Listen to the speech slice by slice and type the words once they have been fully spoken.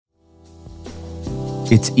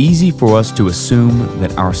It's easy for us to assume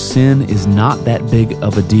that our sin is not that big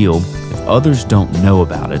of a deal if others don't know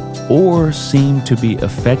about it or seem to be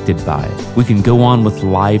affected by it. We can go on with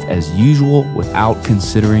life as usual without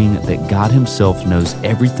considering that God Himself knows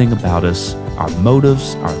everything about us, our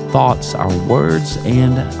motives, our thoughts, our words,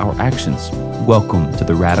 and our actions. Welcome to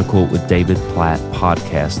the Radical with David Platt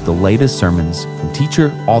podcast, the latest sermons from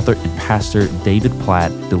teacher, author, and pastor David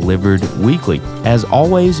Platt delivered weekly. As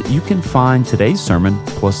always, you can find today's sermon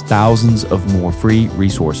plus thousands of more free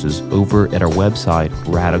resources over at our website,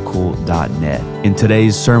 radical.net. In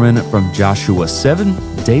today's sermon from Joshua 7,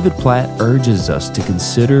 David Platt urges us to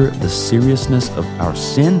consider the seriousness of our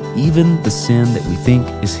sin, even the sin that we think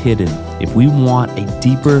is hidden. If we want a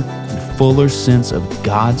deeper and fuller sense of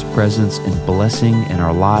God's presence and blessing in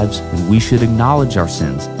our lives, then we should acknowledge our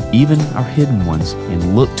sins, even our hidden ones,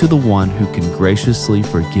 and look to the one who can graciously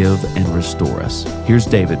forgive and restore us. Here's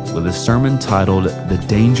David with a sermon titled The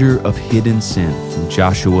Danger of Hidden Sin from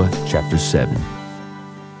Joshua chapter 7.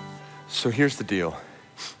 So here's the deal.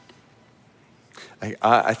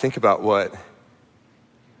 I think about what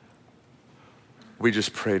we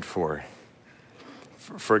just prayed for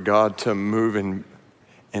God to move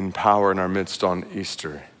in power in our midst on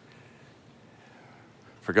Easter,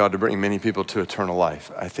 for God to bring many people to eternal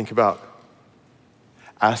life. I think about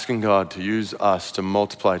asking God to use us to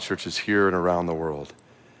multiply churches here and around the world,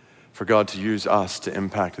 for God to use us to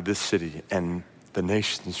impact this city and the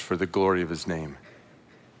nations for the glory of His name.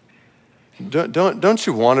 Don't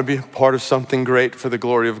you want to be a part of something great for the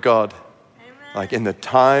glory of God? Amen. Like in the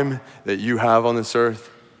time that you have on this earth?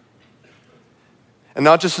 And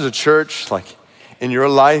not just as a church, like in your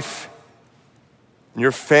life, in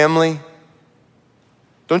your family.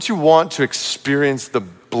 Don't you want to experience the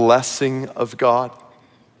blessing of God?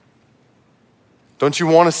 Don't you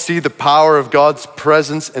want to see the power of God's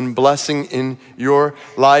presence and blessing in your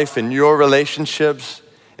life, in your relationships,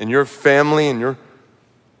 in your family, in your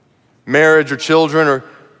marriage or children or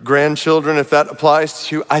grandchildren, if that applies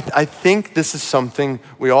to you? I think this is something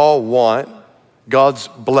we all want, God's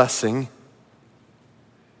blessing.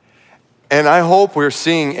 And I hope we're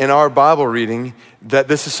seeing in our Bible reading that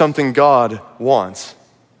this is something God wants.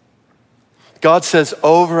 God says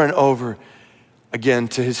over and over again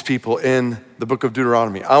to His people in the book of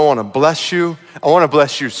Deuteronomy, I want to bless you. I want to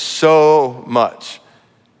bless you so much.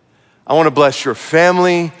 I want to bless your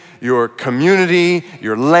family, your community,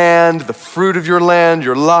 your land, the fruit of your land,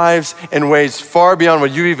 your lives in ways far beyond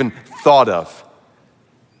what you even thought of.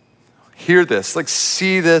 Hear this,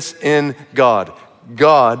 see this in God.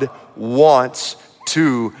 God wants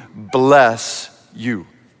to bless you.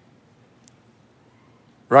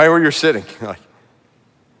 Right where you're sitting.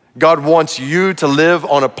 God wants you to live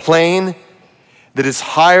on a plane that is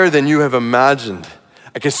higher than you have imagined.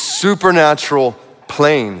 Like a supernatural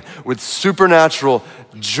plane with supernatural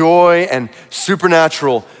joy and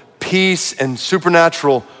supernatural peace and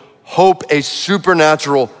supernatural hope, a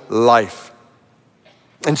supernatural life.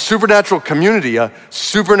 And supernatural community, a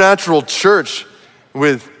supernatural church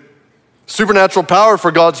with supernatural power for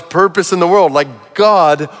God's purpose in the world. Like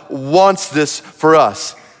God wants this for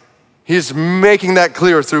us. He's making that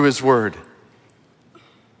clear through His word.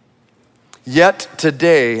 Yet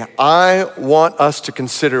today, I want us to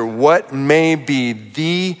consider what may be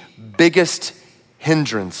the biggest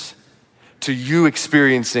hindrance to you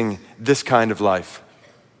experiencing this kind of life,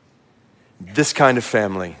 this kind of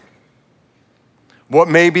family. What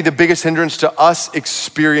may be the biggest hindrance to us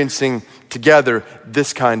experiencing together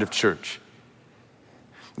this kind of church?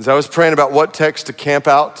 As I was praying about what text to camp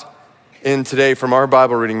out in today from our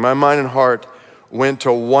Bible reading, my mind and heart went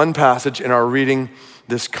to one passage in our reading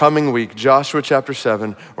this coming week, Joshua chapter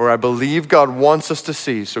 7, where I believe God wants us to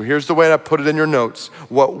see. So here's the way I put it in your notes.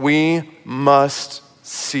 What we must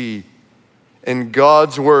see in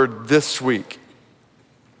God's word this week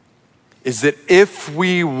is that if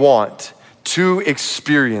we want to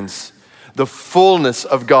experience the fullness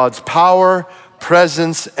of God's power,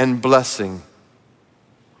 presence, and blessing,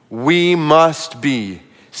 we must be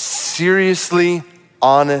seriously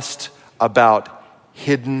honest about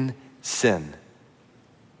hidden sin.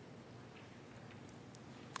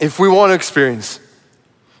 If we want to experience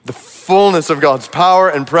the fullness of God's power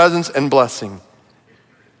and presence and blessing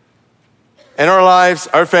in our lives,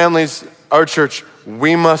 our families, our church,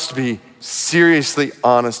 we must be seriously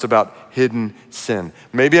honest about hidden sin.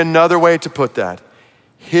 Maybe another way to put that,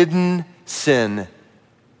 hidden sin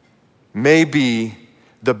may be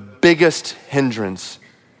the biggest hindrance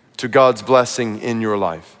to God's blessing in your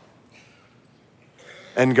life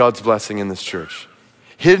and God's blessing in this church.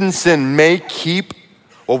 Hidden sin may keep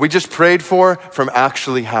what we just prayed for from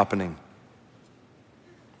actually happening.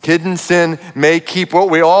 Hidden sin may keep what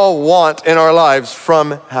we all want in our lives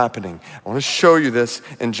from happening. I want to show you this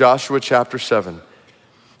in Joshua chapter 7.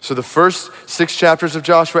 So the first 6 chapters of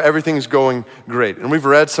Joshua, everything is going great. And we've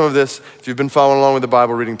read some of this if you've been following along with the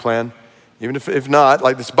Bible reading plan. Even if not,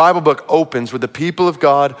 like this Bible book opens with the people of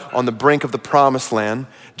God on the brink of the promised land.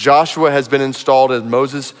 Joshua has been installed as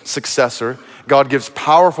Moses' successor. God gives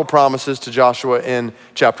powerful promises to Joshua in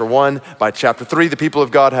chapter 1. By chapter 3, the people of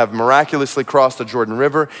God have miraculously crossed the Jordan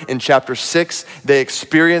River. In chapter 6, they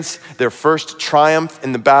experience their first triumph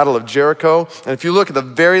in the battle of Jericho. And if you look at the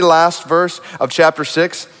very last verse of chapter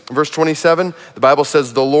 6, verse 27, the Bible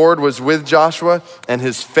says, the Lord was with Joshua and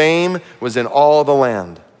his fame was in all the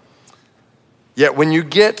land. Yet when you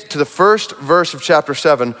get to the first verse of chapter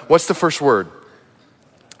 7, what's the first word?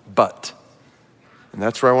 But. And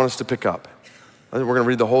that's where I want us to pick up. We're going to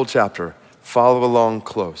read the whole chapter. Follow along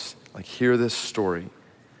close. Like, hear this story.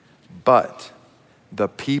 But the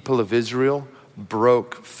people of Israel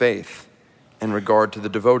broke faith in regard to the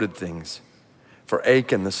devoted things. For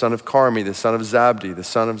Achan, the son of Carmi, the son of Zabdi, the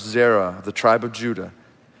son of Zerah, of the tribe of Judah,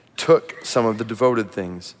 took some of the devoted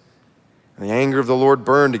things. And the anger of the Lord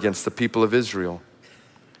burned against the people of Israel.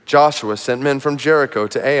 Joshua sent men from Jericho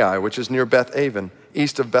to Ai, which is near Beth-aven,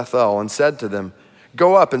 east of Bethel, and said to them,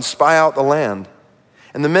 go up and spy out the land.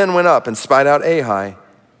 And the men went up and spied out Ai.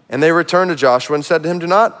 And they returned to Joshua and said to him, do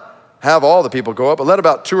not have all the people go up, but let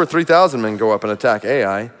about 2,000 or 3,000 men go up and attack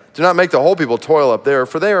Ai. Do not make the whole people toil up there,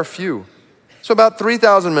 for they are few. So about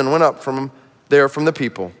 3,000 men went up from there from the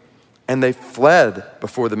people, and they fled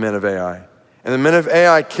before the men of Ai. And the men of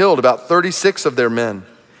Ai killed about 36 of their men,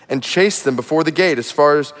 and chased them before the gate as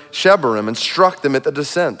far as Shebarim, and struck them at the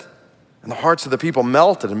descent. And the hearts of the people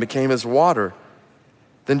melted and became as water.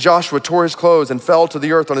 Then Joshua tore his clothes and fell to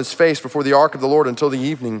the earth on his face before the ark of the Lord until the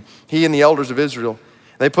evening, he and the elders of Israel.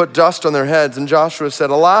 They put dust on their heads, and Joshua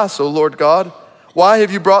said, alas, O Lord God, why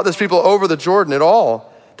have you brought this people over the Jordan at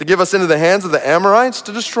all? To give us into the hands of the Amorites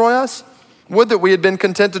to destroy us? Would that we had been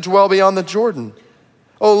content to dwell beyond the Jordan.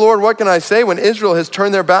 O Lord, what can I say when Israel has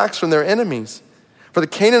turned their backs from their enemies? For the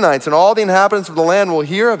Canaanites and all the inhabitants of the land will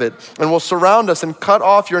hear of it and will surround us and cut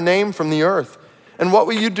off your name from the earth. And what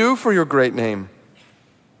will you do for your great name?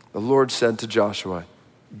 The Lord said to Joshua,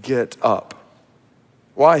 get up.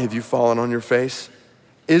 Why have you fallen on your face?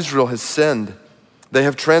 Israel has sinned. They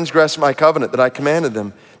have transgressed my covenant that I commanded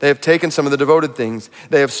them. They have taken some of the devoted things.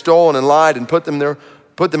 They have stolen and lied and put them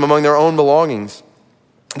among their own belongings.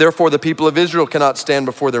 Therefore, the people of Israel cannot stand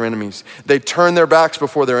before their enemies. They turn their backs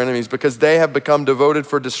before their enemies because they have become devoted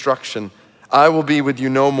for destruction. I will be with you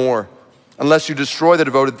no more unless you destroy the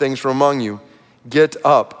devoted things from among you. Get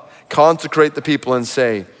up, consecrate the people and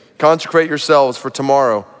say, consecrate yourselves for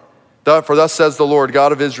tomorrow. For thus says the Lord,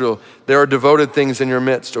 God of Israel, there are devoted things in your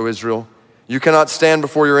midst, O Israel. You cannot stand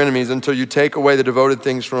before your enemies until you take away the devoted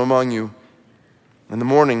things from among you. In the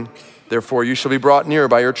morning, therefore, you shall be brought near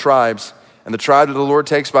by your tribes. And the tribe that the Lord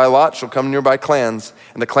takes by lot shall come near by clans.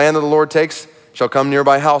 And the clan that the Lord takes shall come near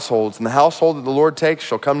by households. And the household that the Lord takes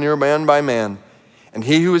shall come near man by man. And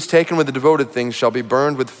he who is taken with the devoted things shall be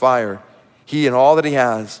burned with fire, he and all that he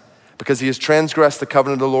has, because he has transgressed the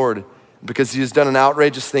covenant of the Lord, because he has done an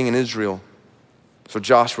outrageous thing in Israel. So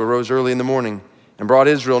Joshua rose early in the morning and brought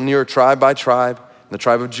Israel near tribe by tribe. And the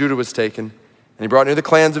tribe of Judah was taken. And he brought near the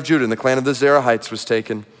clans of Judah, and the clan of the Zerahites was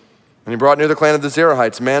taken. And he brought near the clan of the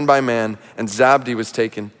Zerahites man by man, and Zabdi was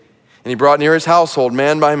taken. And he brought near his household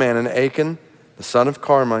man by man, and Achan, the son of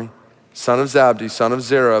Carmi, son of Zabdi, son of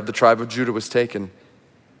Zerah of the tribe of Judah was taken.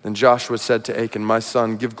 Then Joshua said to Achan, my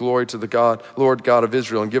son, give glory to the Lord God of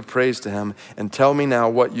Israel, and give praise to him, and tell me now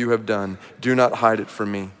what you have done. Do not hide it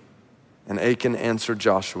from me. And Achan answered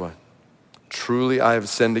Joshua, truly I have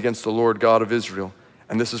sinned against the Lord God of Israel,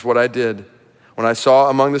 and this is what I did. When I saw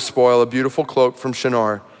among the spoil a beautiful cloak from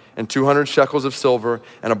Shinar, and 200 shekels of silver,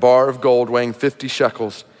 and a bar of gold weighing 50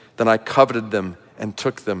 shekels, then I coveted them and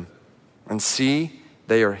took them. And see,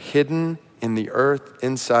 they are hidden in the earth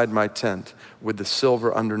inside my tent, with the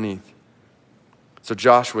silver underneath. So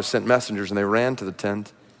Joshua sent messengers, and they ran to the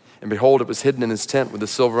tent. And behold, it was hidden in his tent with the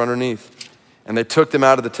silver underneath. And they took them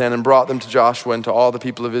out of the tent and brought them to Joshua and to all the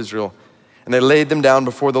people of Israel. And they laid them down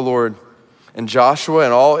before the Lord. And Joshua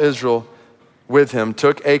and all Israel with him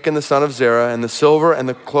took Achan the son of Zerah, and the silver and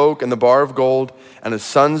the cloak and the bar of gold, and his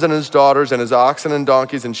sons and his daughters, and his oxen and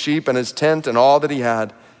donkeys and sheep, and his tent and all that he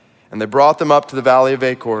had. And they brought them up to the valley of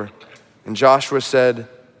Achor. And Joshua said,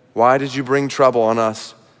 why did you bring trouble on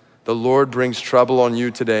us? The Lord brings trouble on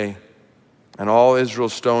you today. And all Israel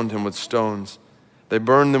stoned him with stones. They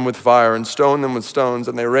burned them with fire and stoned them with stones,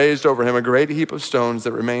 and they raised over him a great heap of stones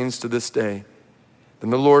that remains to this day. Then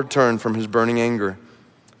the Lord turned from his burning anger.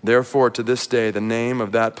 Therefore, to this day, the name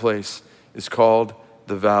of that place is called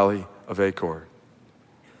the Valley of Achor.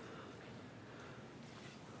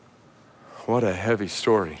 What a heavy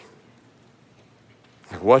story.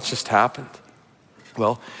 What just happened?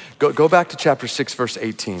 Well, go back to chapter 6, verse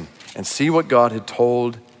 18, and see what God had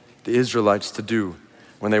told the Israelites to do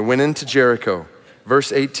when they went into Jericho.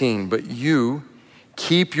 Verse 18, but you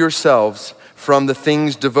keep yourselves from the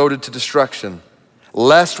things devoted to destruction,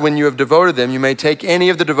 lest when you have devoted them, you may take any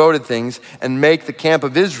of the devoted things and make the camp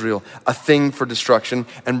of Israel a thing for destruction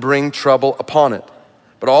and bring trouble upon it.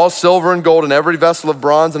 But all silver and gold and every vessel of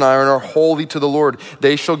bronze and iron are holy to the Lord.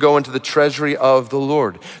 They shall go into the treasury of the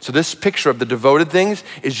Lord. So this picture of the devoted things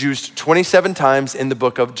is used 27 times in the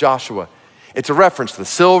book of Joshua. It's a reference to the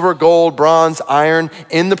silver, gold, bronze, iron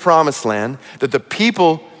in the promised land that the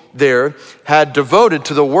people there had devoted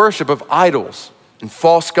to the worship of idols and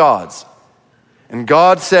false gods. And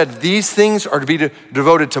God said, these things are to be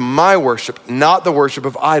devoted to my worship, not the worship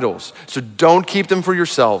of idols. So don't keep them for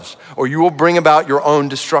yourselves, or you will bring about your own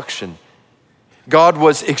destruction. God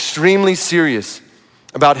was extremely serious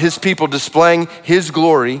about his people displaying his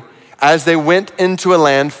glory as they went into a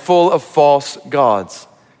land full of false gods.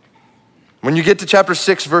 When you get to chapter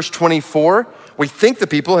 6, verse 24, we think the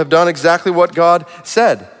people have done exactly what God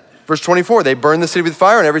said. Verse 24, they burned the city with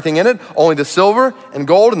fire and everything in it. Only the silver and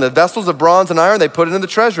gold and the vessels of bronze and iron, they put into the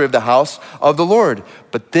treasury of the house of the Lord.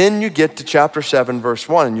 But then you get to chapter 7, verse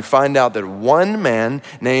 1, and you find out that one man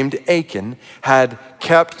named Achan had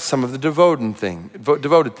kept some of the devoted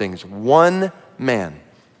things. One man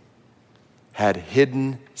had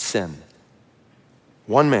hidden sin.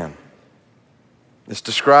 One man. It's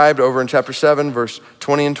described over in chapter 7, verse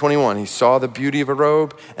 20 and 21. He saw the beauty of a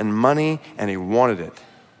robe and money, and he wanted it.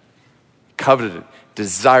 Coveted it,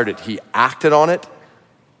 desired it. He acted on it,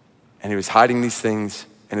 and he was hiding these things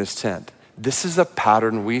in his tent. This is a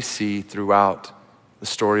pattern we see throughout the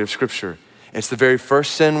story of Scripture. It's the very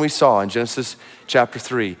first sin we saw in Genesis chapter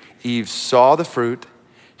 3. Eve saw the fruit,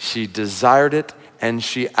 she desired it, and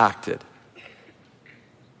she acted.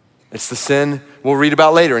 It's the sin we'll read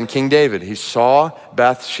about later in King David. He saw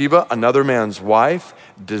Bathsheba, another man's wife,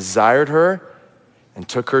 desired her, and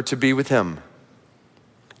took her to be with him.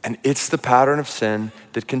 And it's the pattern of sin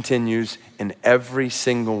that continues in every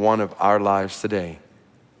single one of our lives today.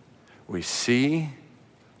 We see,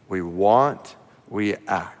 we want, we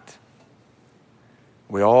act.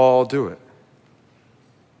 We all do it,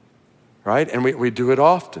 right? And we do it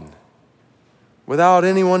often without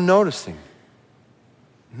anyone noticing.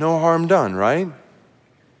 No harm done, right?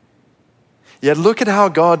 Yet look at how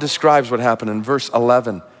God describes what happened in verse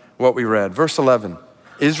 11, what we read. Verse 11.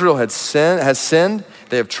 Israel has sinned.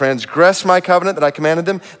 They have transgressed my covenant that I commanded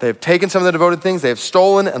them. They have taken some of the devoted things. They have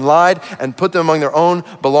stolen and lied and put them among their own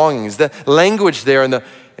belongings. The language there in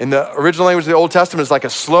the original language of the Old Testament is like a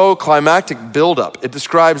slow climactic buildup. It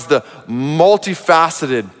describes the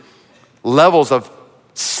multifaceted levels of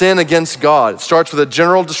sin against God. It starts with a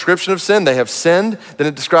general description of sin. They have sinned. Then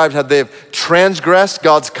it describes how they have transgressed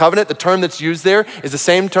God's covenant. The term that's used there is the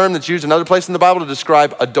same term that's used another place in the Bible to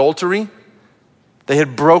describe adultery. They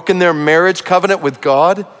had broken their marriage covenant with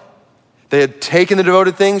God. They had taken the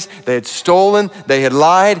devoted things, they had stolen, they had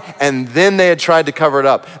lied, and then they had tried to cover it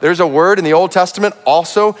up. There's a word in the Old Testament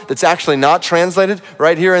also that's actually not translated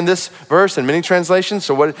right here in this verse in many translations.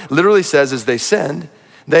 So what it literally says is they sinned.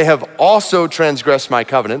 They have also transgressed my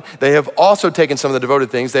covenant. They have also taken some of the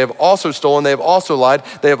devoted things. They have also stolen. They have also lied.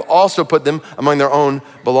 They have also put them among their own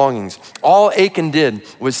belongings. All Achan did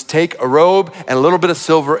was take a robe and a little bit of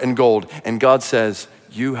silver and gold. And God says,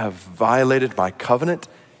 you have violated my covenant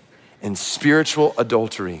in spiritual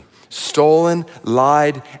adultery, stolen,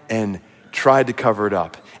 lied, and tried to cover it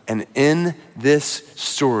up. And in this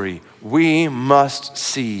story, we must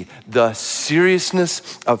see the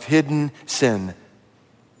seriousness of hidden sin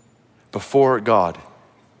before God.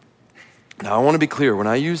 Now, I want to be clear. When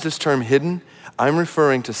I use this term hidden, I'm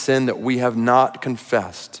referring to sin that we have not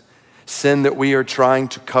confessed, sin that we are trying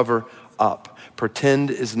to cover up.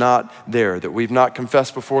 Pretend is not there, that we've not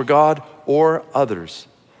confessed before God or others.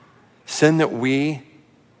 Sin that we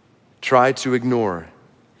try to ignore.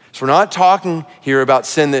 So we're not talking here about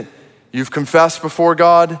sin that you've confessed before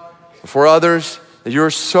God, before others, that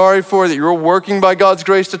you're sorry for, that you're working by God's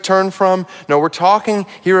grace to turn from. No, we're talking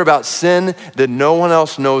here about sin that no one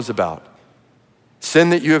else knows about.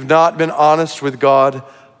 Sin that you have not been honest with God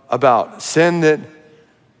about. Sin that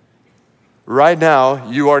right now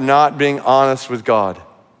you are not being honest with God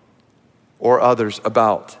or others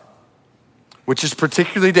about. Which is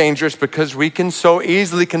particularly dangerous because we can so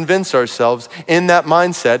easily convince ourselves in that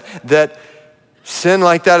mindset that sin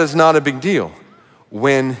like that is not a big deal.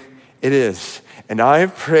 when it is. And I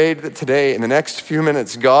have prayed that today, in the next few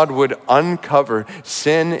minutes, God would uncover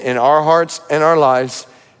sin in our hearts and our lives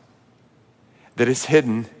that is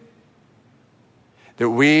hidden, that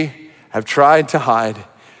we have tried to hide,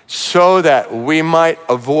 so that we might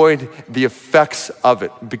avoid the effects of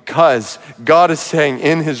it. Because God is saying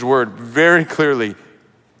in his word very clearly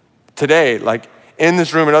today, like in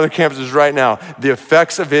this room and other campuses right now, the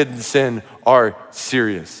effects of hidden sin are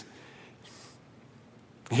serious.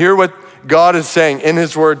 Hear what God is saying in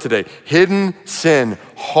his word today. Hidden sin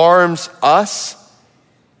harms us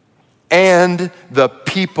and the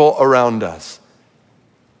people around us.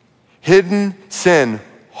 Hidden sin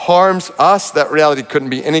harms us. That reality couldn't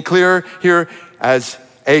be any clearer here as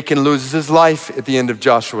Achan loses his life at the end of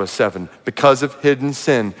Joshua 7 because of hidden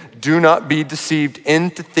sin. Do not be deceived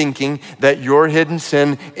into thinking that your hidden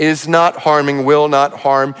sin is not harming, will not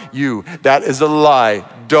harm you. That is a lie.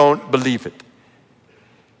 Don't believe it.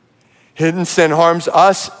 Hidden sin harms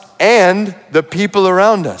us and the people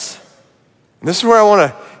around us. And this is where I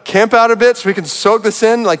want to camp out a bit so we can soak this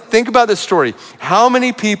in. Like, think about this story. How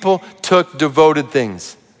many people took devoted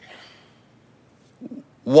things?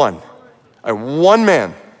 One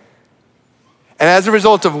man. And as a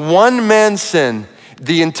result of one man's sin,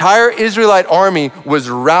 the entire Israelite army was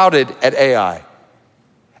routed at Ai.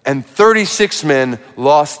 And 36 men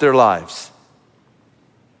lost their lives.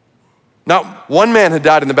 Not one man had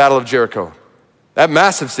died in the Battle of Jericho. That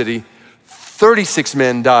massive city, 36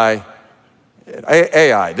 men die at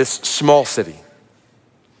Ai, this small city.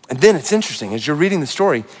 And then it's interesting, as you're reading the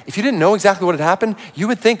story, if you didn't know exactly what had happened, you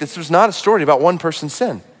would think this was not a story about one person's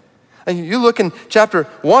sin. And you look in chapter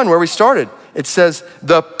 1 where we started, it says,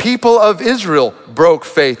 the people of Israel broke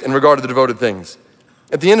faith in regard to the devoted things.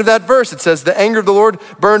 At the end of that verse, it says, the anger of the Lord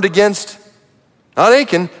burned against, not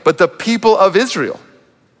Achan, but the people of Israel.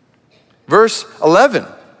 Verse 11,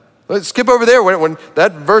 let's skip over there. When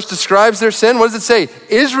that verse describes their sin, what does it say?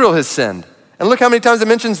 Israel has sinned. And look how many times it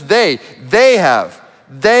mentions they have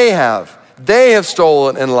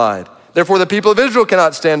stolen and lied. Therefore, the people of Israel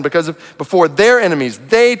cannot stand before their enemies.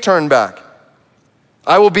 They turn back.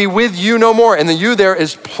 I will be with you no more. And the you there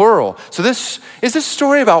is plural. So is this a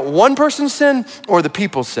story about one person's sin or the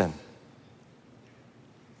people's sin?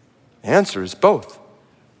 The answer is both.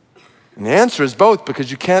 And the answer is both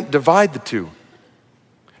because you can't divide the two.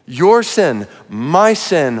 Your sin, my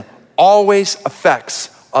sin, always affects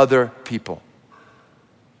other people.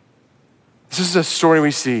 This is a story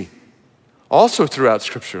we see also throughout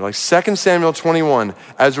Scripture, like 2 Samuel 21.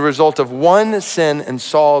 As a result of one sin in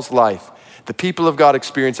Saul's life, the people of God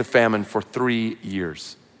experience a famine for 3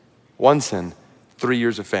 years. One sin, 3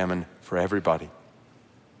 years of famine for everybody.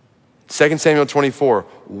 2 Samuel 24,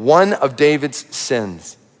 one of David's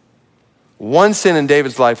sins. One sin in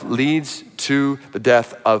David's life leads to the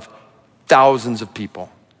death of thousands of people.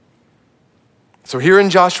 So here in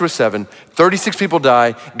Joshua 7, 36 people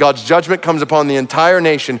die. God's judgment comes upon the entire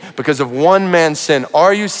nation because of one man's sin.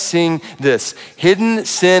 Are you seeing this? Hidden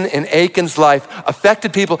sin in Achan's life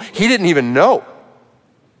affected people he didn't even know.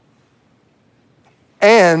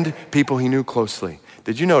 And people he knew closely.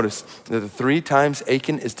 Did you notice that the 3 times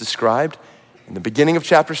Achan is described? In the beginning of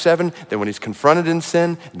chapter 7, then when he's confronted in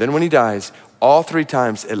sin, then when he dies, all 3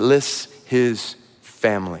 times it lists his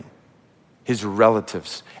family, his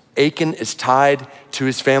relatives. Achan is tied to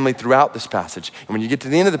his family throughout this passage. And when you get to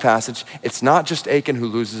the end of the passage, it's not just Achan who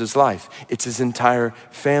loses his life, it's his entire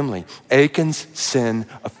family. Achan's sin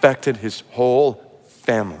affected his whole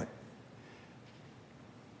family.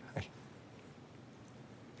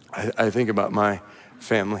 I think about my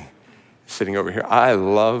family sitting over here. I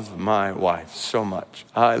love my wife so much.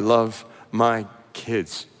 I love my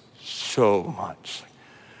kids so much.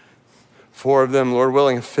 4 of them, Lord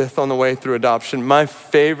willing, a 5th on the way through adoption. My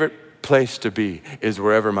favorite place to be is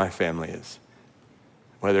wherever my family is.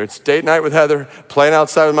 Whether it's date night with Heather, playing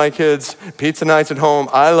outside with my kids, pizza nights at home.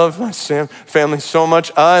 I love my family so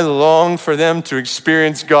much. I long for them to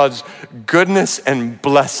experience God's goodness and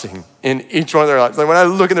blessing in each one of their lives. Like when I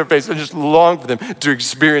look in their face, I just long for them to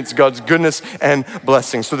experience God's goodness and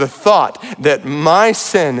blessing. So the thought that my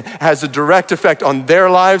sin has a direct effect on their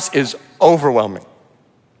lives is overwhelming.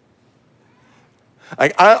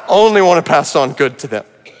 Like, I only want to pass on good to them.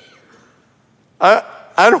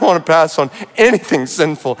 I don't want to pass on anything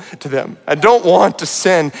sinful to them. I don't want to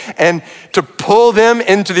sin and to pull them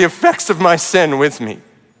into the effects of my sin with me.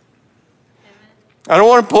 I don't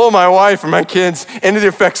want to pull my wife or my kids into the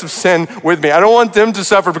effects of sin with me. I don't want them to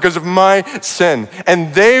suffer because of my sin.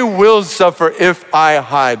 And they will suffer if I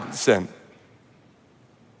hide sin.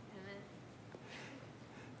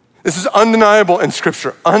 This is undeniable in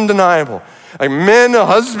Scripture, undeniable. Like men,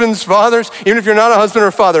 husbands, fathers, even if you're not a husband or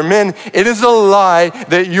a father, men, it is a lie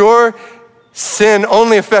that your sin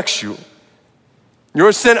only affects you.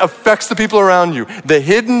 Your sin affects the people around you. The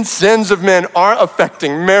hidden sins of men are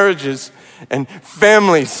affecting marriages and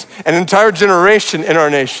families, an entire generation in our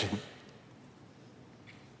nation.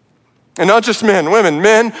 And not just men,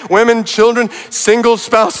 women, children, single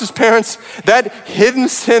spouses, parents. That hidden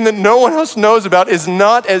sin that no one else knows about is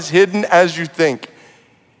not as hidden as you think.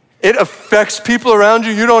 It affects people around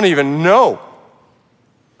you don't even know.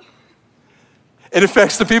 It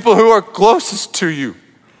affects the people who are closest to you.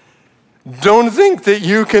 Don't think that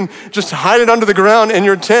you can just hide it under the ground in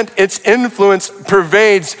your tent. Its influence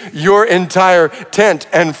pervades your entire tent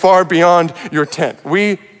and far beyond your tent.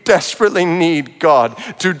 We desperately need God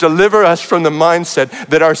to deliver us from the mindset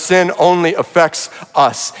that our sin only affects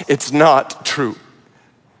us. It's not true.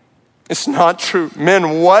 It's not true.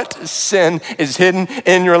 Men, what sin is hidden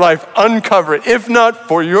in your life? Uncover it, if not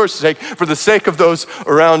for your sake, for the sake of those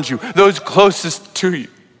around you, those closest to you.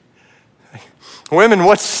 Women,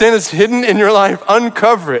 what sin is hidden in your life?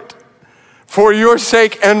 Uncover it. For your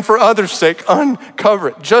sake and for others' sake, uncover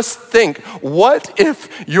it. Just think, what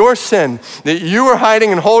if your sin that you are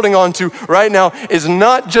hiding and holding on to right now is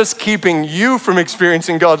not just keeping you from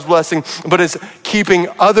experiencing God's blessing, but is keeping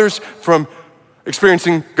others from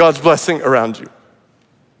experiencing God's blessing around you?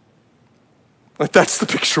 Like, that's the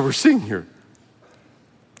picture we're seeing here.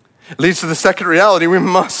 It leads to the second reality we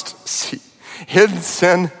must see. Hidden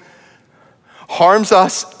sin harms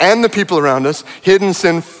us and the people around us. Hidden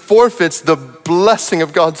sin forfeits the blessing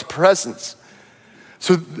of God's presence.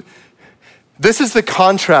 So this is the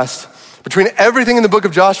contrast between everything in the book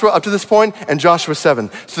of Joshua up to this point and Joshua 7.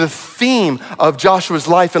 So the theme of Joshua's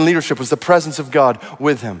life and leadership was the presence of God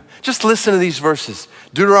with him. Just listen to these verses.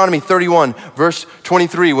 Deuteronomy 31, verse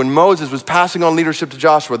 23, when Moses was passing on leadership to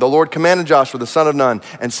Joshua, the Lord commanded Joshua, the son of Nun,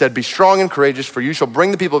 and said, "Be strong and courageous, for you shall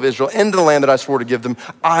bring the people of Israel into the land that I swore to give them.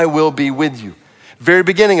 I will be with you." Very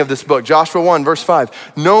beginning of this book, Joshua 1, verse 5,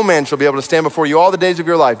 "No man shall be able to stand before you all the days of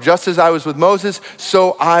your life. Just as I was with Moses,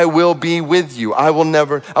 so I will be with you. I will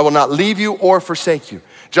not leave you or forsake you."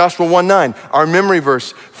 Joshua 1:9, our memory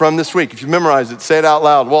verse from this week. If you memorize it, say it out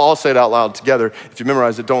loud. We'll all say it out loud together. If you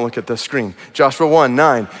memorize it, don't look at the screen. Joshua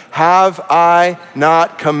 1:9, "Have I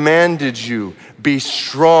not commanded you? Be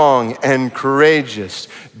strong and courageous.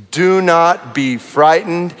 Do not be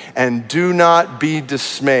frightened and do not be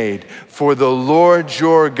dismayed, for the Lord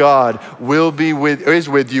your God is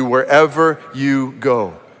with you wherever you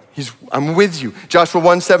go." I'm with you. Joshua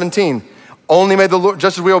 1:17, "Only may the Lord,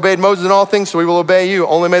 just as we obeyed Moses in all things, so we will obey you.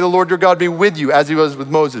 Only may the Lord your God be with you as he was with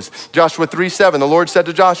Moses." Joshua 3:7, the Lord said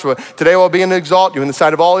to Joshua, "Today I will begin to exalt you in the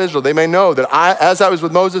sight of all Israel. They may know that as I was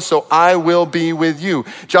with Moses, so I will be with you."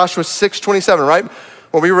 Joshua 6:27, right?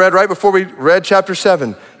 What we read right before we read chapter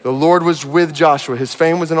 7, the Lord was with Joshua. His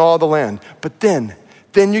fame was in all the land. But then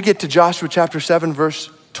you get to Joshua chapter 7, verse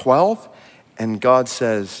 12, and God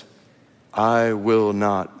says, "I will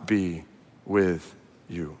not be with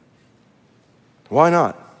you." Why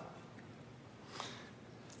not?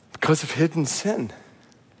 Because of hidden sin.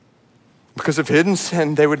 Because of hidden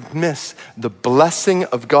sin, they would miss the blessing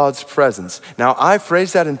of God's presence. Now, I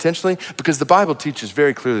phrase that intentionally because the Bible teaches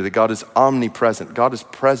very clearly that God is omnipresent. God is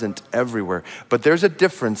present everywhere. But there's a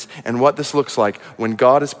difference in what this looks like when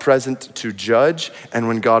God is present to judge and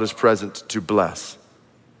when God is present to bless.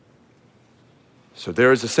 So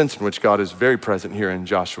there is a sense in which God is very present here in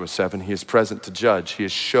Joshua 7. He is present to judge. He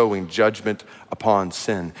is showing judgment upon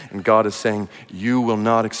sin. And God is saying, you will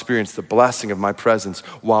not experience the blessing of my presence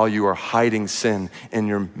while you are hiding sin in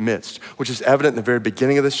your midst, which is evident in the very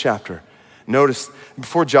beginning of this chapter. Notice,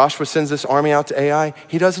 before Joshua sends this army out to Ai,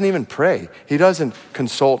 he doesn't even pray. He doesn't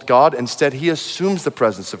consult God. Instead, he assumes the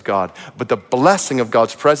presence of God. But the blessing of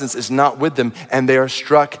God's presence is not with them, and they are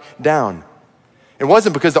struck down. It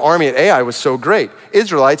wasn't because the army at Ai was so great.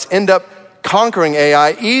 Israelites end up conquering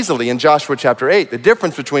Ai easily in Joshua chapter 8. The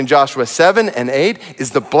difference between Joshua 7 and 8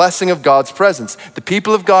 is the blessing of God's presence. The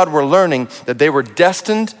people of God were learning that they were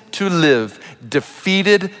destined to live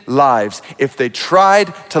defeated lives if they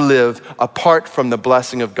tried to live apart from the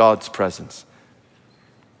blessing of God's presence.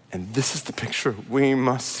 And this is the picture we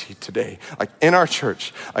must see today. Like in our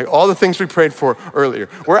church, like all the things we prayed for earlier,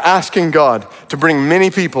 we're asking God to bring many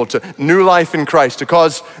people to new life in Christ, to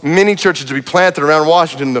cause many churches to be planted around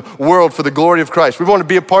Washington, the world, for the glory of Christ. We want to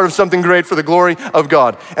be a part of something great for the glory of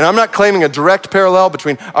God. And I'm not claiming a direct parallel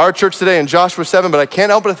between our church today and Joshua 7, but I can't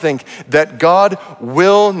help but think that God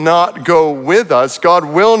will not go with us. God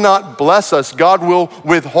will not bless us. God will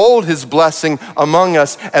withhold his blessing among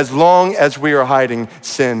us as long as we are hiding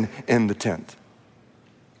sin sin in the tent.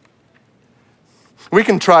 We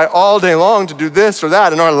can try all day long to do this or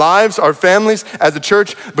that in our lives, our families, as a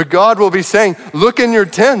church, but God will be saying, look in your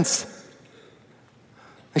tents.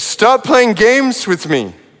 Stop playing games with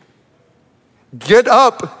me. Get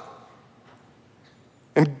up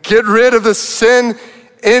and get rid of the sin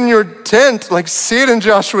in your tent. Like, see it in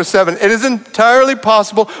Joshua 7. It is entirely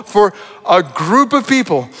possible for a group of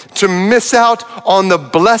people to miss out on the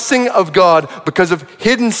blessing of God because of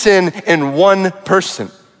hidden sin in one person.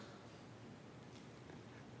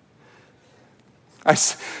 I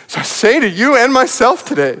say to you and myself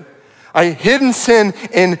today, hidden sin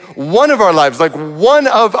in one of our lives, like one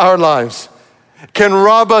of our lives, can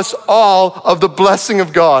rob us all of the blessing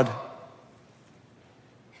of God.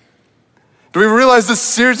 Do we realize the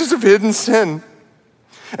seriousness of hidden sin?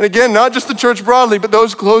 And again, not just the church broadly, but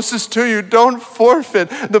those closest to you. Don't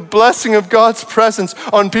forfeit the blessing of God's presence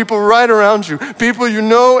on people right around you, people you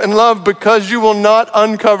know and love, because you will not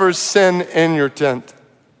uncover sin in your tent.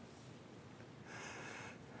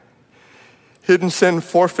 Hidden sin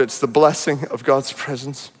forfeits the blessing of God's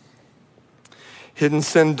presence. Hidden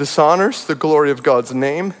sin dishonors the glory of God's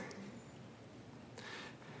name.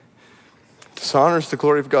 Dishonors the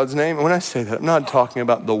glory of God's name. And when I say that, I'm not talking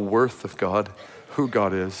about the worth of God, who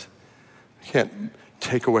God is. I can't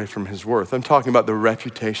take away from his worth. I'm talking about the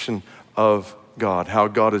reputation of God, how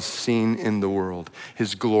God is seen in the world,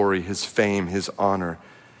 his glory, his fame, his honor.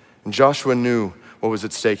 And Joshua knew what was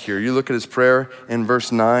at stake here. You look at his prayer in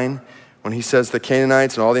verse 9, when he says the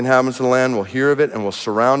Canaanites and all the inhabitants of the land will hear of it and will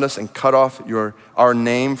surround us and cut off our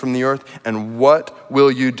name from the earth. And what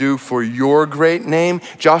will you do for your great name?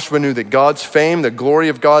 Joshua knew that God's fame, the glory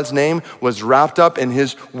of God's name, was wrapped up in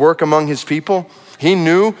his work among his people. He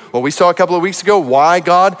knew, what we saw a couple of weeks ago, why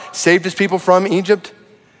God saved his people from Egypt,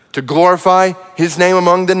 to glorify his name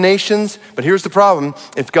among the nations. But here's the problem.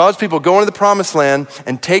 If God's people go into the promised land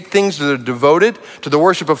and take things that are devoted to the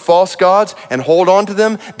worship of false gods and hold on to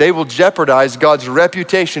them, they will jeopardize God's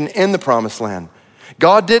reputation in the promised land.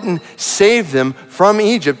 God didn't save them from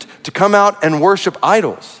Egypt to come out and worship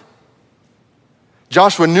idols.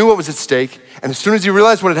 Joshua knew what was at stake, and as soon as he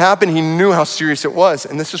realized what had happened, he knew how serious it was.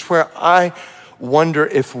 And this is where I wonder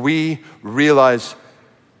if we realize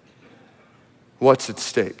what's at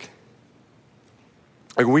stake.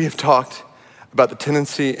 Like, we have talked about the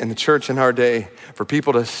tendency in the church in our day for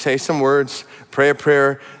people to say some words, pray a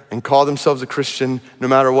prayer, and call themselves a Christian no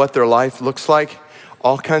matter what their life looks like.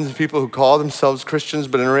 All kinds of people who call themselves Christians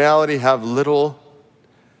but in reality have little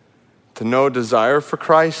to no desire for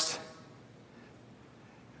Christ,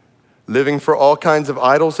 living for all kinds of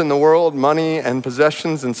idols in the world, money and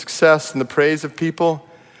possessions and success and the praise of people.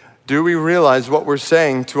 Do we realize what we're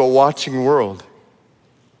saying to a watching world?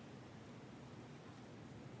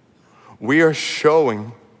 We are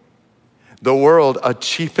showing the world a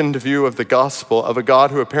cheapened view of the gospel of a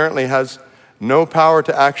God who apparently has no power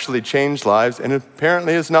to actually change lives and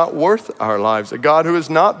apparently is not worth our lives. A God who is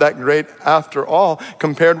not that great after all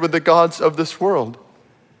compared with the gods of this world.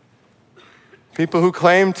 People who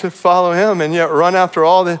claim to follow him and yet run after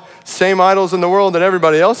all the same idols in the world that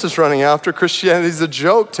everybody else is running after. Christianity is a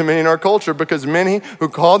joke to many in our culture because many who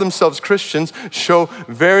call themselves Christians show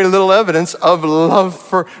very little evidence of love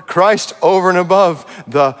for Christ over and above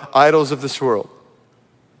the idols of this world.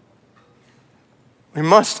 We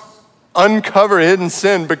must uncover hidden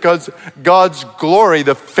sin because God's glory,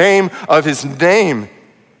 the fame of his name,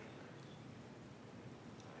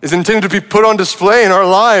 is intended to be put on display in our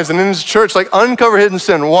lives and in his church. Like, uncover hidden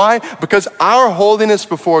sin. Why? Because our holiness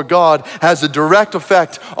before God has a direct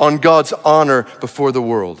effect on God's honor before the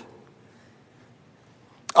world.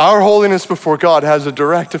 Our holiness before God has a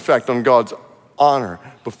direct effect on God's honor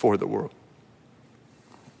before the world.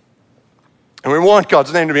 And we want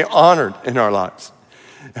God's name to be honored in our lives,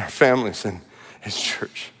 in our families, and his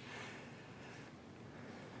church.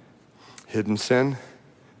 Hidden sin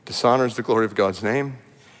dishonors the glory of God's name.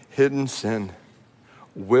 Hidden sin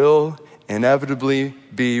will inevitably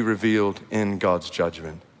be revealed in God's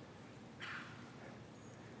judgment.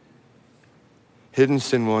 Hidden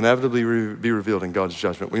sin will inevitably be revealed in God's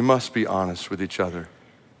judgment. We must be honest with each other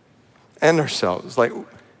and ourselves. Like,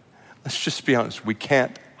 let's just be honest. We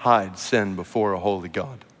can't hide sin before a holy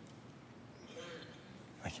God.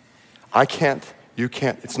 Like, I can't, you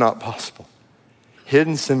can't, it's not possible.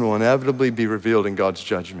 Hidden sin will inevitably be revealed in God's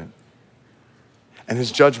judgment. And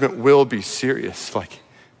his judgment will be serious. Like,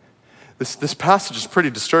 this passage is pretty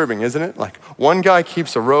disturbing, isn't it? Like, one guy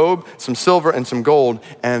keeps a robe, some silver, and some gold,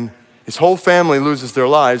 and his whole family loses their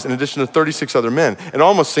lives in addition to 36 other men. It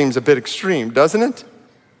almost seems a bit extreme, doesn't it?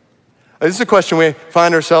 This is a question we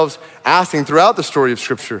find ourselves asking throughout the story of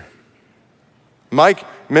Scripture. Mike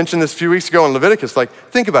mentioned this a few weeks ago in Leviticus.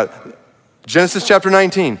 Think about it. Genesis chapter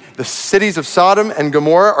 19, the cities of Sodom and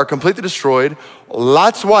Gomorrah are completely destroyed.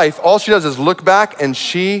 Lot's wife, all she does is look back and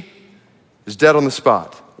she is dead on the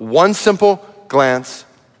spot. One simple glance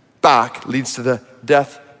back leads to the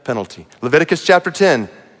death penalty. Leviticus chapter 10,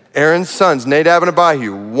 Aaron's sons, Nadab and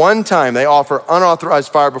Abihu, one time they offer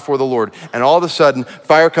unauthorized fire before the Lord, and all of a sudden,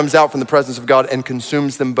 fire comes out from the presence of God and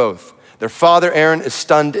consumes them both. Their father, Aaron, is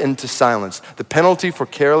stunned into silence. The penalty for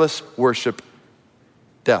careless worship,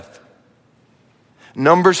 death.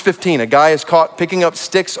 Numbers 15, a guy is caught picking up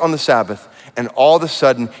sticks on the Sabbath, and all of a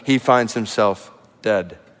sudden, he finds himself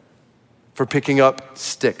dead for picking up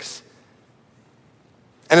sticks.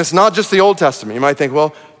 And it's not just the Old Testament. You might think,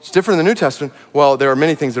 well, it's different in the New Testament. Well, there are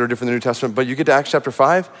many things that are different in the New Testament, but you get to Acts chapter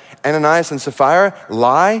 5, Ananias and Sapphira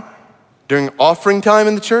lie during offering time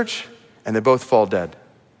in the church, and they both fall dead.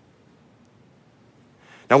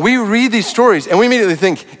 Now we read these stories and we immediately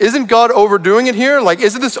think, isn't God overdoing it here?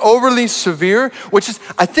 Isn't this overly severe?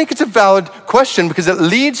 I think it's a valid question because it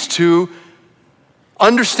leads to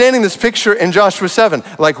understanding this picture in Joshua 7.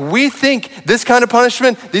 We think this kind of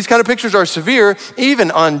punishment, these kind of pictures are severe,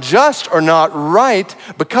 even unjust or not right,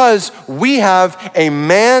 because we have a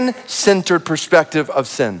man-centered perspective of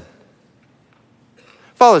sin.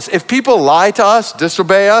 Follow this. If people lie to us,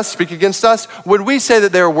 disobey us, speak against us, would we say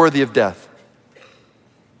that they're worthy of death?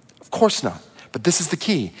 Of course not. But this is the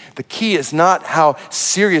key. The key is not how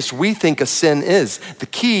serious we think a sin is. The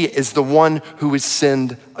key is the one who is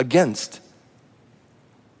sinned against.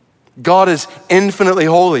 God is infinitely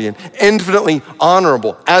holy and infinitely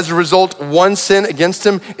honorable. As a result, one sin against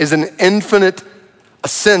him is an infinite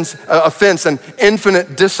offense and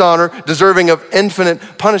infinite dishonor, deserving of infinite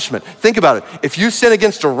punishment. Think about it. If you sin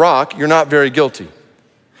against a rock, you're not very guilty.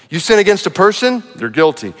 You sin against a person, you're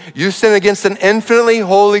guilty. You sin against an infinitely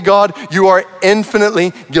holy God, you are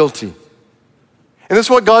infinitely guilty. And this is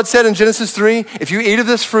what God said in Genesis 3, if you eat of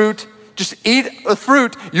this fruit, just eat a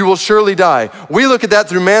fruit, you will surely die. We look at that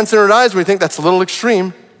through man-centered eyes and we think that's a little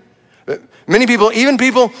extreme. Many people, even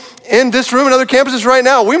people in this room and other campuses right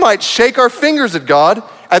now, we might shake our fingers at God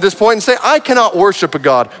at this point and say, I cannot worship a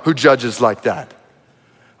God who judges like that.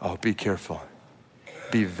 Oh, be careful.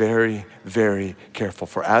 Be very, very careful.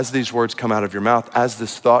 For as these words come out of your mouth, as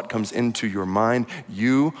this thought comes into your mind,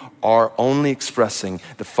 you are only expressing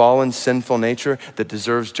the fallen, sinful nature that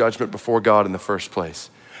deserves judgment before God in the first place.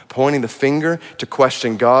 Pointing the finger to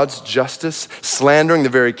question God's justice, slandering the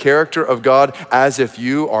very character of God as if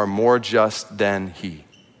you are more just than he.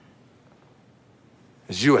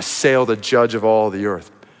 As you assail the judge of all the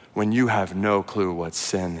earth when you have no clue what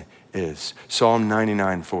sin is. Psalm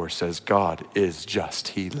 99:4 says, God is just.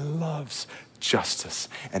 He loves justice.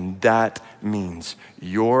 And that means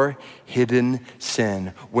your hidden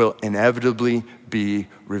sin will inevitably be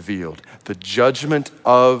revealed. The judgment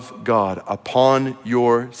of God upon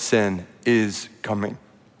your sin is coming.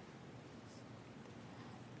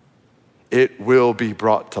 It will be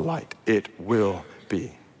brought to light. It will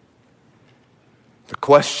be. The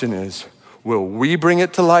question is, will we bring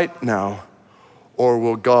it to light now, or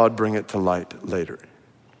will God bring it to light later?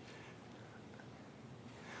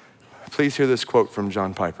 Please hear this quote from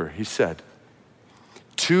John Piper. He said,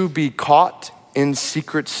 "To be caught in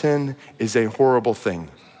secret sin is a horrible thing.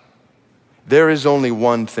 There is only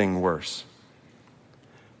one thing worse: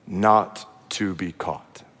 not to be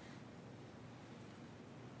caught."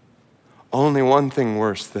 Only one thing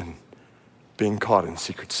worse than being caught in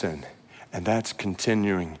secret sin, and that's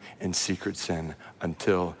continuing in secret sin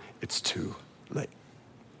until it's too late.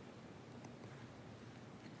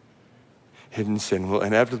 Hidden sin will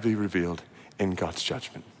inevitably be revealed in God's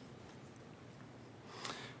judgment.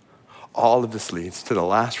 All of this leads to the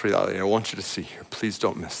last reality I want you to see here. Please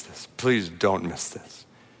don't miss this. Please don't miss this.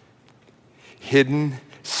 Hidden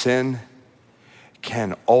sin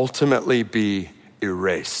can ultimately be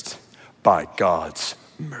erased by God's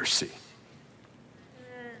mercy.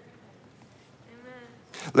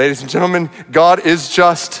 Amen. Ladies and gentlemen, God is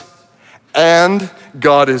just and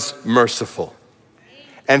God is merciful.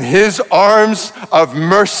 And his arms of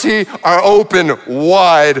mercy are open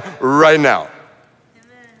wide right now.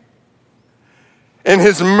 In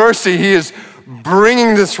his mercy, he is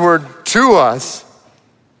bringing this word to us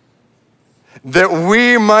that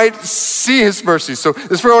we might see his mercy. So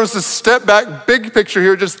this is where I want us to step back, big picture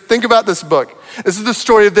here. Just think about this book. This is the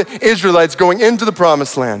story of the Israelites going into the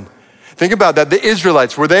promised land. Think about that. The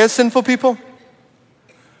Israelites, were they a sinful people?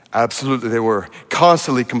 Absolutely, they were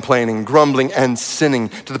constantly complaining, grumbling, and sinning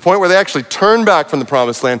to the point where they actually turned back from the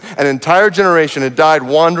promised land. An entire generation had died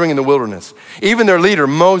wandering in the wilderness. Even their leader,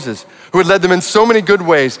 Moses, who had led them in so many good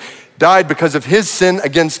ways, died because of his sin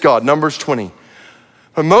against God. Numbers 20.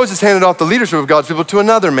 But Moses handed off the leadership of God's people to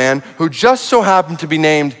another man who just so happened to be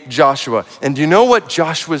named Joshua. And do you know what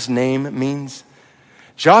Joshua's name means?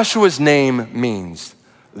 Joshua's name means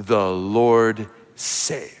the Lord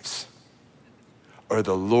saves, or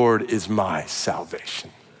the Lord is my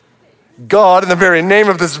salvation. God, in the very name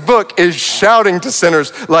of this book, is shouting to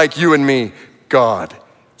sinners like you and me, God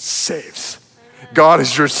saves. God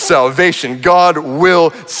is your salvation. God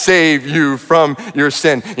will save you from your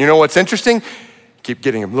sin. You know what's interesting? Keep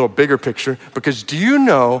getting a little bigger picture, because do you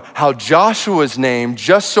know how Joshua's name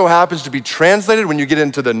just so happens to be translated when you get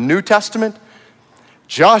into the New Testament?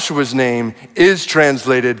 Joshua's name is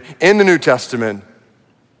translated in the New Testament,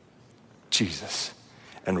 Jesus.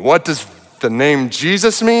 And what does the name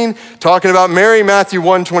Jesus mean? Talking about Mary, Matthew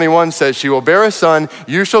 1:21 says, she will bear a son,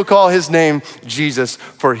 you shall call his name Jesus,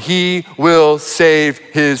 for he will save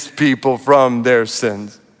his people from their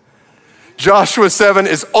sins. Joshua 7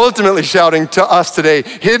 is ultimately shouting to us today,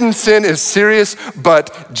 hidden sin is serious,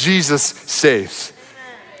 but Jesus saves.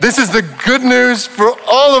 This is the good news for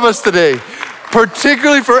all of us today,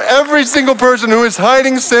 particularly for every single person who is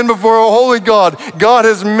hiding sin before a holy God. God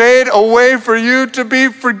has made a way for you to be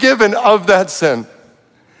forgiven of that sin.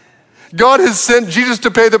 God has sent Jesus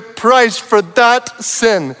to pay the price for that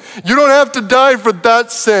sin. You don't have to die for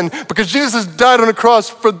that sin, because Jesus has died on the cross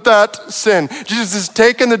for that sin. Jesus has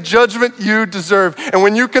taken the judgment you deserve. And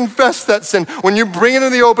when you confess that sin, when you bring it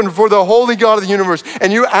in the open before the holy God of the universe,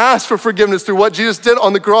 and you ask for forgiveness through what Jesus did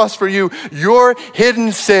on the cross for you, your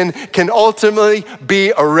hidden sin can ultimately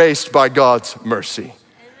be erased by God's mercy.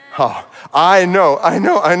 Oh, I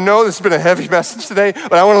know this has been a heavy message today,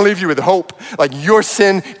 but I want to leave you with hope. Like, your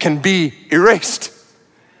sin can be erased.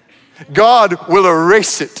 God will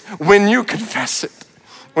erase it when you confess it.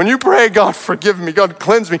 When you pray, God, forgive me, God,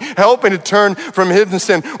 cleanse me, help me to turn from hidden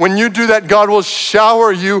sin. When you do that, God will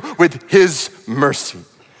shower you with his mercy.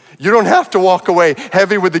 You don't have to walk away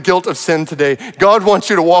heavy with the guilt of sin today. God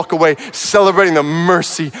wants you to walk away celebrating the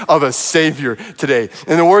mercy of a Savior today.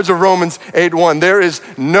 In the words of Romans 8:1, there is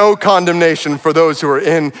no condemnation for those who are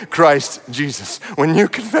in Christ Jesus. When you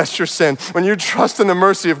confess your sin, when you trust in the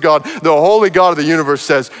mercy of God, the holy God of the universe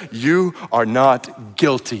says, you are not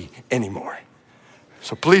guilty anymore.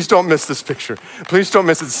 So please don't miss this picture. Please don't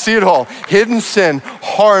miss it. See it all. Hidden sin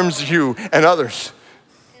harms you and others.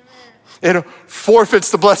 It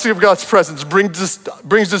forfeits the blessing of God's presence,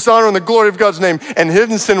 brings dishonor on the glory of God's name, and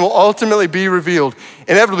hidden sin will ultimately be revealed,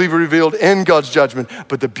 inevitably be revealed in God's judgment.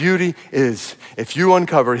 But the beauty is, if you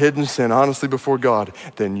uncover hidden sin honestly before God,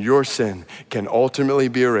 then your sin can ultimately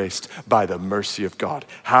be erased by the mercy of God.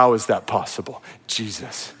 How is that possible?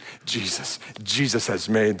 Jesus has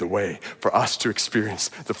made the way for us to experience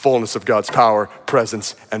the fullness of God's power,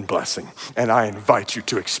 presence, and blessing. And I invite you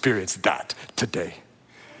to experience that today,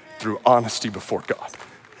 through honesty before God.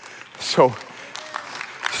 So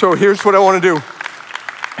here's what I want to do.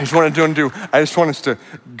 I just want us to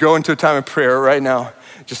go into a time of prayer right now.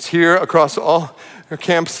 Just here across all our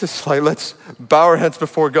campuses, like, let's bow our heads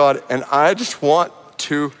before God. And I just want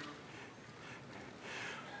to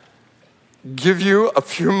give you a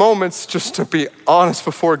few moments just to be honest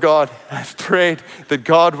before God. I've prayed that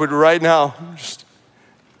God would right now just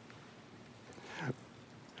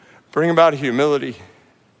bring about humility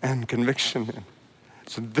and conviction.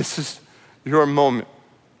 So this is your moment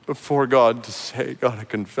before God to say, God, I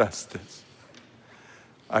confess this.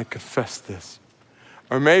 I confess this.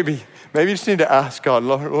 Or maybe you just need to ask God,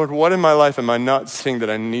 Lord, what in my life am I not seeing that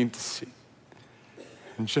I need to see?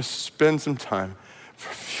 And just spend some time for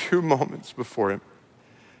a few moments before him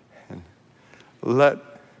and let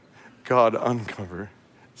God uncover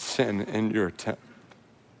sin in your attempt.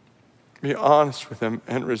 Be honest with him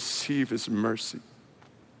and receive his mercy.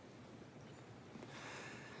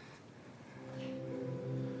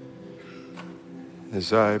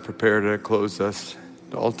 As I prepare to close us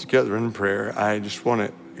all together in prayer, I just want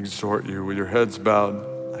to exhort you with your heads bowed,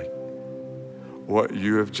 like what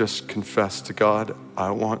you have just confessed to God.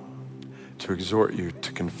 I want to exhort you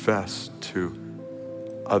to confess to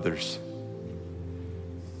others.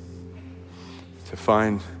 To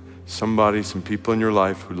find somebody, some people in your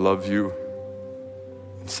life who love you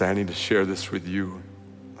and say, I need to share this with you.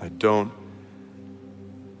 Don't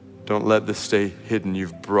let this stay hidden.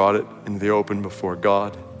 You've brought it into the open before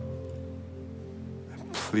God. I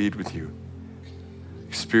plead with you.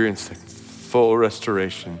 Experience that full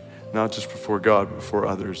restoration, not just before God, but before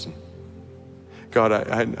others. And God,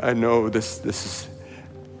 I know this is,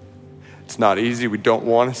 it's not easy. We don't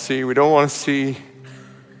want to see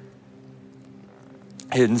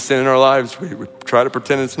hidden sin in our lives. We try to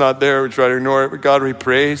pretend it's not there. We try to ignore it. But God, we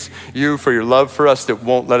praise you for your love for us that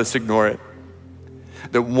won't let us ignore it,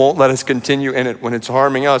 that won't let us continue in it when it's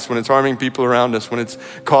harming us, when it's harming people around us, when it's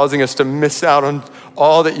causing us to miss out on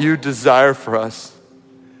all that you desire for us.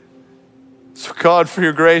 So God, for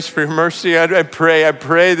your grace, for your mercy, I pray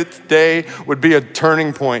that today would be a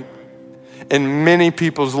turning point in many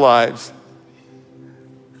people's lives.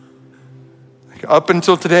 Up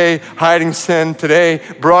until today, hiding sin, today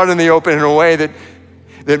brought in the open in a way that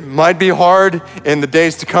might be hard in the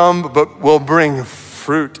days to come, but will bring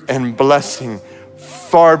fruit and blessing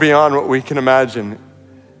far beyond what we can imagine.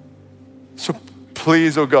 So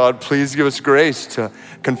please, oh God, please give us grace to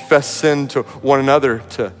confess sin to one another,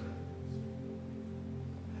 to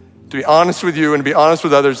be honest with you and be honest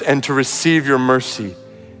with others, and to receive your mercy.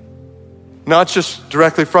 Not just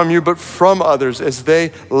directly from you, but from others as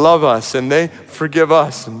they love us and they forgive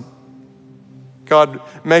us. And God,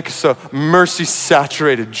 make us a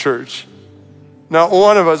mercy-saturated church. Not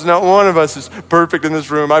one of us is perfect in this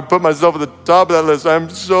room. I put myself at the top of that list. I'm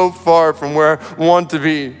so far from where I want to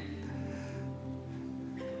be.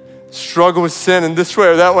 Struggle with sin in this way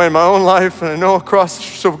or that way in my own life, and I know across.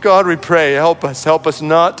 So God, we pray, help us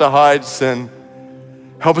not to hide sin.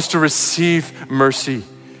 Help us to receive mercy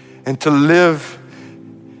and to live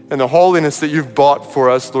in the holiness that you've bought for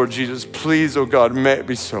us, Lord Jesus. Please, oh God, may it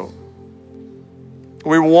be so.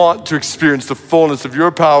 We want to experience the fullness of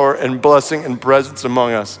your power and blessing and presence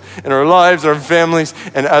among us, in our lives, our families,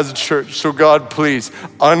 and as a church. So God, please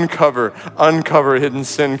uncover hidden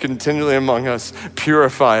sin continually among us,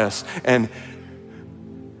 purify us, and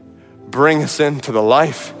bring us into the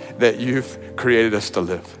life that you've created us to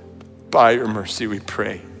live. By your mercy, we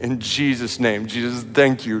pray. In Jesus' name, Jesus,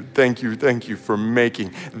 thank you for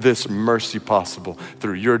making this mercy possible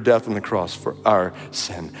through your death on the cross for our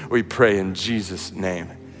sin. We pray in Jesus' name,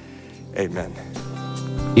 amen.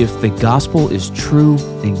 If the gospel is true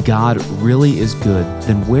and God really is good,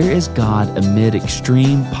 then where is God amid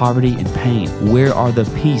extreme poverty and pain? Where are the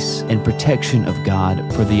peace and protection of God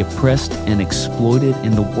for the oppressed and exploited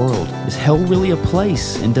in the world? Is hell really a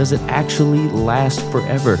place, and does it actually last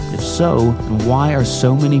forever? If so, then why are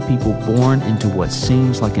so many people born into what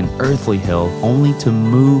seems like an earthly hell only to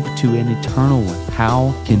move to an eternal one?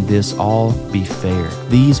 How can this all be fair?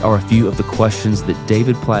 These are a few of the questions that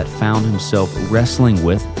David Platt found himself wrestling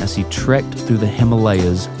with as he trekked through the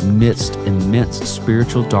Himalayas amidst immense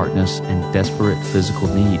spiritual darkness and desperate physical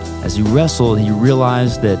need. As he wrestled, he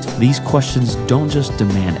realized that these questions don't just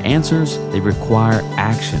demand answers, they require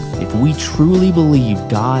action. If we truly believe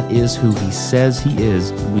God is who he says he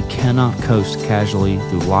is, we cannot coast casually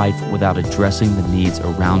through life without addressing the needs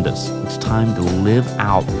around us. It's time to live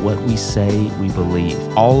out what we say we believe.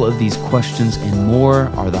 All of these questions and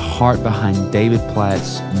more are the heart behind David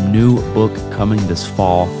Platt's new book coming this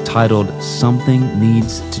fall, titled Something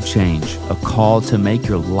Needs to Change, a call to make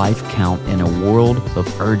your life count in a world of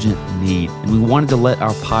urgent need. And we wanted to let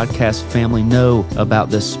our podcast family know about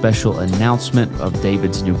this special announcement of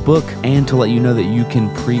David's new book, and to let you know that you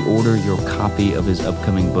can pre-order your copy of his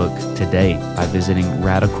upcoming book today by visiting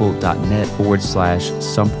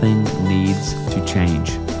radical.net/something needs to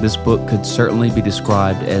change. This book could certainly be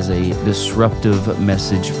described as a disruptive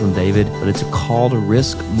message from David, but it's a call to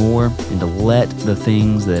risk more and to let the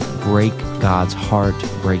things that break God's heart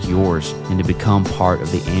break yours, and to become part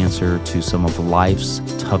of the answer to some of life's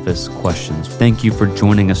toughest questions. Thank you for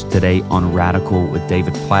joining us today on Radical with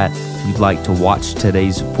David Platt. If you'd like to watch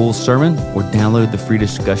today's full sermon or download the free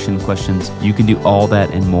discussion questions, you can do all that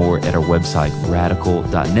and more at our website,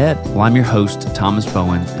 radical.net. Well, I'm your host, Thomas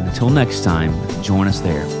Bowen, and until next time, join us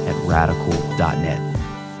there at radical.net.